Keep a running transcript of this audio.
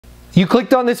You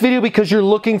clicked on this video because you're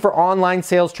looking for online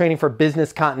sales training for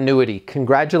business continuity.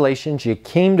 Congratulations, you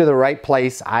came to the right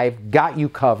place. I've got you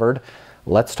covered.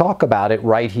 Let's talk about it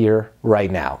right here,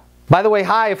 right now. By the way,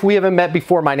 hi, if we haven't met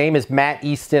before, my name is Matt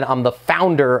Easton. I'm the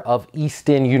founder of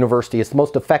Easton University. It's the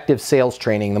most effective sales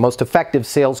training, the most effective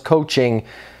sales coaching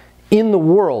in the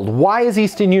world. Why is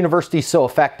Easton University so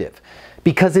effective?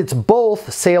 Because it's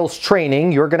both sales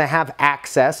training. You're gonna have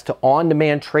access to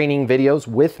on-demand training videos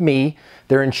with me.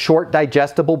 They're in short,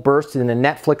 digestible bursts in a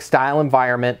Netflix-style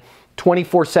environment,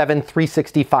 24/7,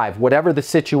 365, whatever the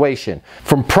situation.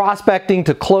 From prospecting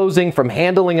to closing, from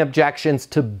handling objections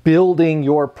to building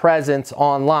your presence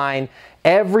online,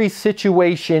 every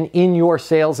situation in your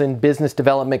sales and business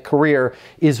development career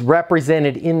is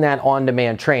represented in that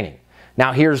on-demand training.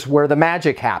 Now here's where the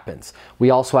magic happens.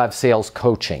 We also have sales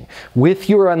coaching. With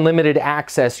your unlimited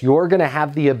access, you're gonna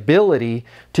have the ability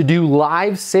to do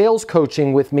live sales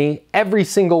coaching with me every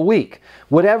single week.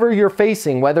 Whatever you're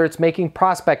facing, whether it's making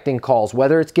prospecting calls,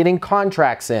 whether it's getting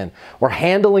contracts in, or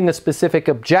handling a specific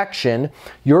objection,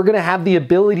 you're gonna have the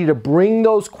ability to bring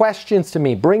those questions to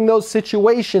me, bring those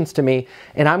situations to me,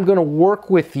 and I'm gonna work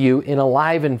with you in a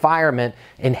live environment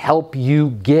and help you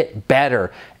get better.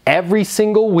 Every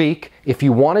single week, if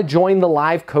you want to join the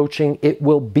live coaching, it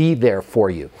will be there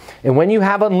for you. And when you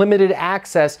have unlimited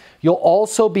access, you'll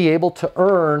also be able to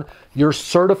earn your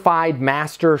certified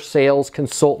master sales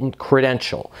consultant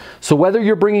credential. So whether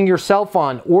you're bringing yourself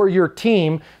on or your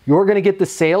team, you're going to get the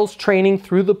sales training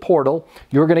through the portal,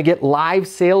 you're going to get live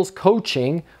sales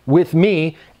coaching with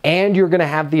me, and you're going to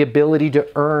have the ability to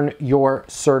earn your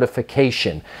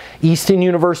certification. Easton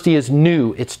University is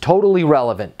new, it's totally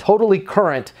relevant, totally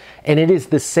current, and it is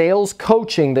the sales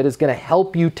coaching that is going to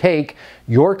help you take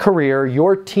your career,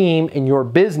 your team, and your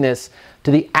business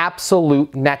to the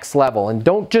absolute next level. And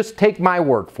don't just take my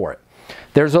word for it.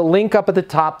 There's a link up at the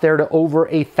top there to over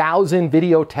 1,000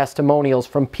 video testimonials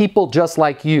from people just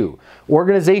like you,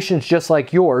 organizations just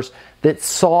like yours that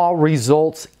saw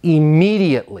results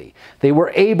immediately. They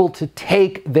were able to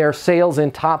take their sales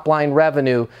and top line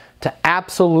revenue to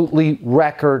absolutely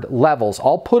record levels.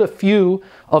 I'll put a few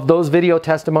of those video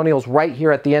testimonials right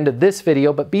here at the end of this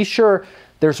video, but be sure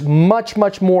there's much,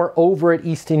 much more over at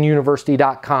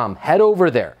eastonuniversity.com. Head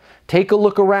over there, take a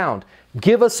look around.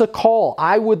 Give us a call.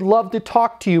 I would love to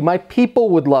talk to you. My people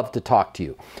would love to talk to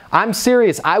you. I'm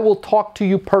serious. I will talk to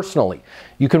you personally.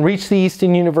 You can reach the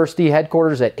Easton University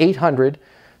headquarters at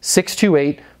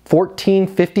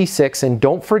 800-628-1456. And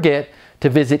don't forget to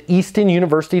visit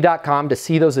eastonuniversity.com to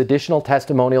see those additional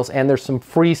testimonials. And there's some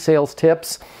free sales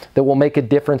tips that will make a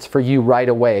difference for you right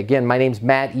away. Again, my name's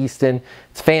Matt Easton.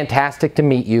 It's fantastic to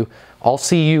meet you. I'll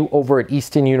see you over at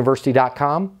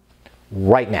eastonuniversity.com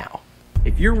right now.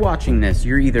 If you're watching this,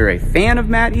 you're either a fan of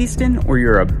Matt Easton or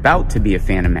you're about to be a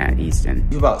fan of Matt Easton.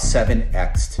 We've about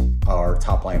 7x'd our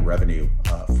top line revenue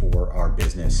for our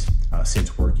business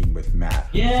since working with Matt.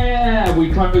 Yeah,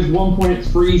 we closed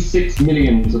 1.36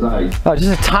 million today. Oh,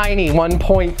 just a tiny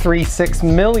 1.36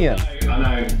 million. I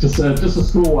know, just a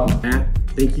small one. Matt,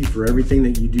 thank you for everything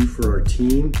that you do for our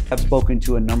team. I've spoken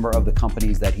to a number of the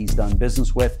companies that he's done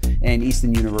business with, and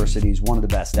Easton University is one of the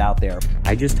best out there.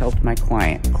 I just helped my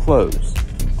client close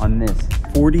on this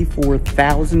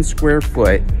 44,000 square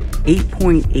foot,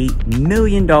 $8.8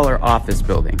 million office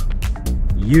building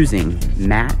using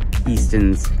Matt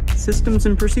Easton's systems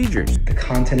and procedures. The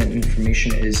content and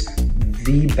information is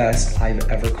the best I've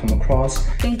ever come across.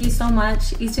 Thank you so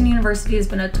much. Easton University has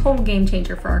been a total game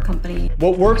changer for our company.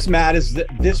 What works, Matt, is that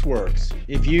this works.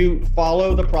 If you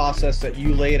follow the process that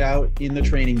you laid out in the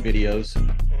training videos,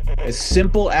 as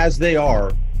simple as they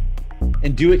are,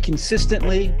 and do it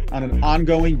consistently on an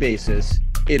ongoing basis,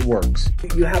 it works.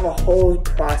 You have a whole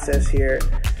process here,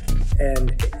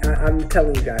 and I'm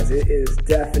telling you guys, it is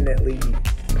definitely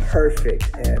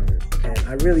perfect, and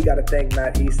I really got to thank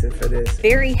Matt Easton for this.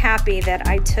 Very happy that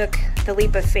I took the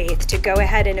leap of faith to go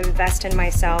ahead and invest in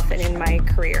myself and in my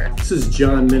career. This is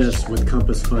John Minnis with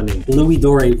Compass Funding. Louis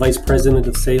Doré, Vice President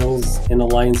of Sales and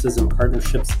Alliances and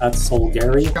Partnerships at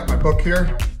Solgari. Got my book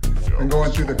here and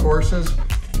going through the courses,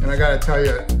 and I got to tell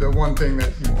you, the one thing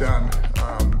that you've done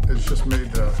is just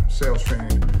made the sales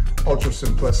training ultra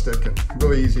simplistic and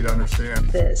really easy to understand.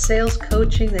 The sales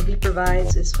coaching that he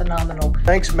provides is phenomenal.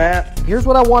 Thanks, Matt. Here's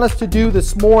what I want us to do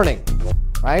this morning,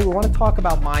 right? We want to talk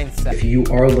about mindset. If you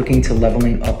are looking to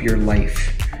leveling up your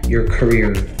life, your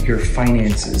career, your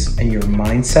finances, and your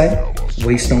mindset,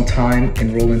 waste no time,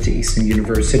 enroll into Easton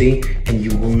University, and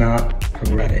you will not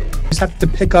regret it. You just have to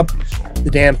pick up the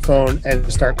damn phone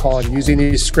and start calling. Using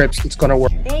these scripts, it's going to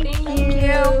work. Thank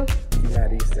you.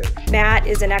 Matt Easton. Matt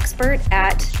is an expert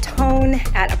at tone,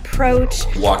 at approach.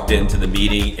 Walked into the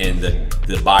meeting and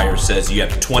the buyer says, you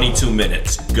have 22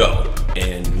 minutes, go.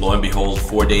 And lo and behold,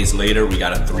 4 days later, we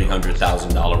got a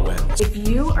 $300,000 win. If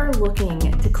you are looking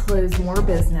to close more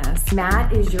business,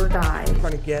 Matt is your guy. I'm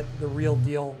trying to get the real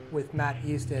deal with Matt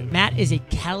Easton. Matt is a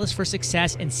catalyst for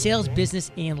success in sales,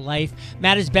 business, and life.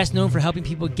 Matt is best known for helping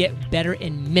people get better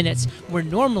in minutes, where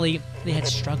normally they had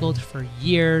struggled for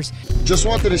years. Just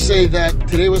wanted to say that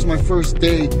today was my first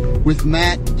day with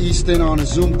Matt Easton on a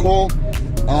Zoom call.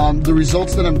 The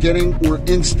results that I'm getting were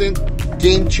instant,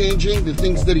 game-changing. The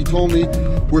things that he told me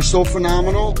were so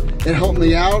phenomenal. It helped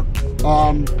me out.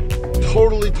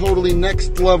 Totally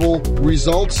next level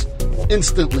results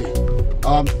instantly.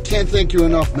 Can't thank you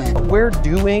enough, man. What we're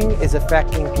doing is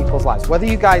affecting people's lives. Whether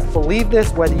you guys believe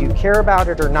this, whether you care about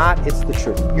it or not, it's the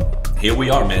truth. Here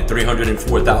we are, man.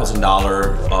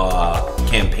 $304,000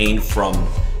 campaign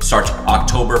starts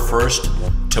October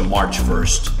 1st to March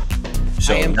 1st.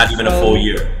 So not even a full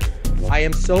year. I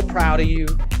am so proud of you.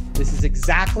 This is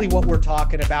exactly what we're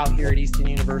talking about here at Easton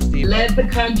University. Led the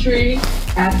country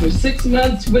after 6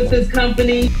 months with this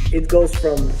company. It goes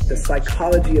from the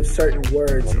psychology of certain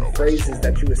words and phrases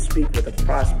that you would speak with a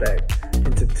prospect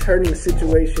into turning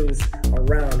situations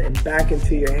around and back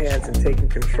into your hands and taking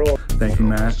control. Thank you,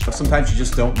 Matt. Sometimes you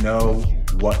just don't know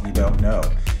what you don't know.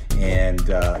 And,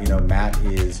 you know, Matt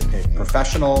is a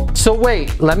professional. So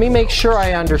wait, let me make sure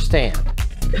I understand.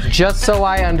 Just so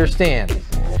I understand.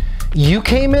 You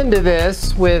came into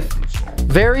this with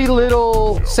very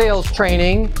little sales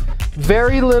training,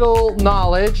 very little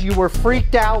knowledge. You were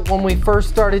freaked out when we first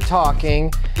started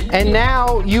talking, and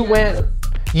now you went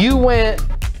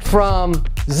from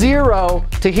 0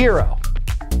 to hero.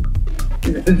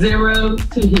 0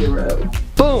 to hero.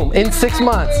 Boom, in 6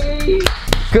 months.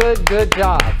 Good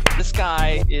job. This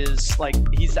guy is like,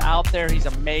 he's out there, he's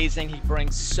amazing. He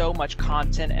brings so much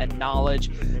content and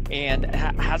knowledge and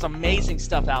has amazing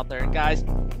stuff out there. And guys,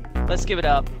 let's give it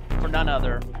up for none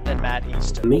other than Matt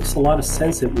Easton. It makes a lot of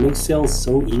sense. It makes sales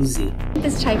so easy.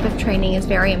 This type of training is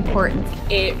very important.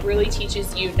 It really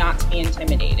teaches you not to be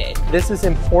intimidated. This is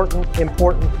important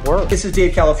work. This is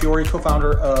Dave Calafiore,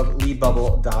 co-founder of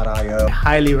LeadBubble.io. I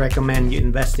highly recommend you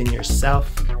invest in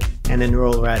yourself and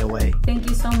enroll right away. Thank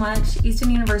you so much.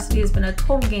 Easton University has been a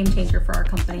total game changer for our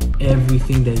company.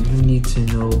 Everything that you need to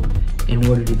know in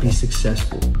order to be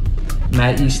successful.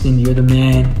 Matt Easton, you're the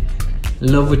man.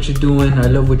 Love what you're doing. I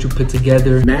love what you put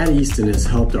together. Matt Easton has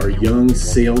helped our young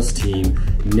sales team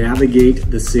navigate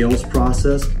the sales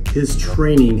process. His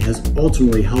training has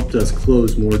ultimately helped us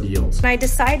close more deals. When I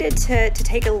decided to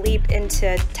take a leap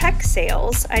into tech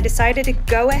sales, I decided to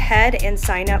go ahead and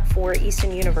sign up for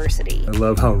Easton University. I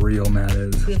love how real Matt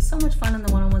is. We have so much fun in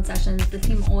the one-on-one sessions. The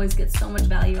team always gets so much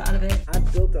value out of it. I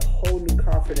built a whole new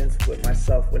confidence with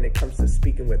myself when it comes to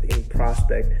speaking with any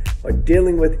prospect or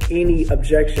dealing with any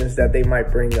objections that they might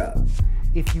bring up.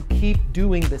 If you keep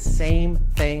doing the same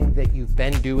thing that you've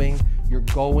been doing, you're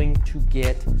going to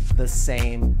get the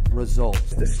same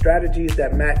results. The strategies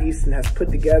that Matt Easton has put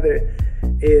together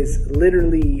is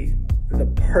literally the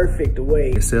perfect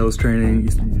way. Sales training,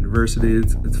 Easton University,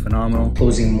 it's phenomenal.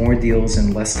 Closing more deals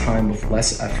in less time with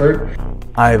less effort.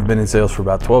 I've been in sales for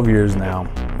about 12 years now,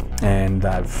 and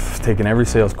I've taken every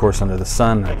sales course under the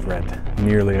sun. I've read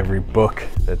nearly every book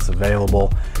that's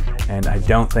available, and I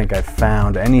don't think I've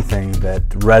found anything that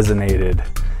resonated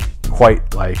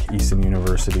quite like Easton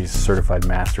University's Certified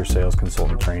Master Sales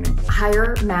Consultant Training.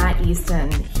 Hire Matt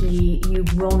Easton. You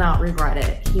will not regret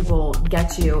it. He will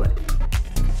get you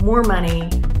more money,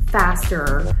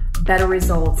 faster, better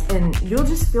results, and you'll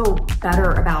just feel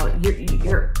better about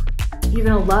you're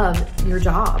gonna love your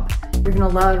job. You're gonna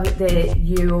love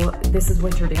that this is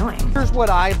what you're doing. Here's what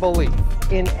I believe.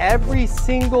 In every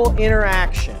single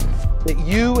interaction that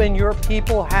you and your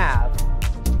people have,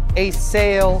 a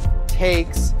sale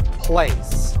takes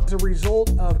place. As a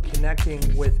result of connecting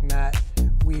with Matt,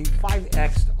 we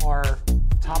 5x'd our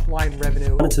top line revenue.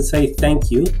 I wanted to say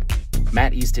thank you.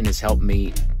 Matt Easton has helped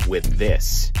me with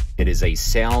this. It is a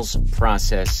sales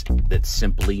process that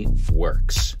simply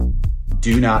works.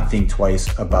 Do not think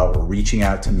twice about reaching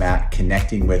out to Matt,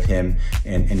 connecting with him,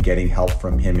 and getting help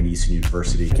from him at Easton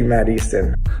University. Thank you, Matt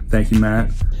Easton. Thank you,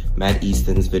 Matt. Matt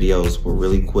Easton's videos were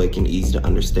really quick and easy to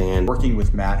understand. Working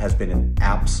with Matt has been an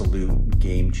absolute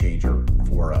game changer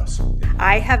for us.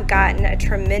 I have gotten a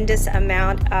tremendous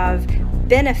amount of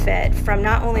benefit from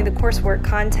not only the coursework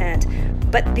content,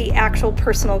 but the actual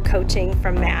personal coaching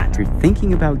from Matt. If you're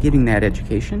thinking about getting that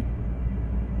education,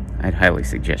 I'd highly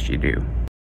suggest you do.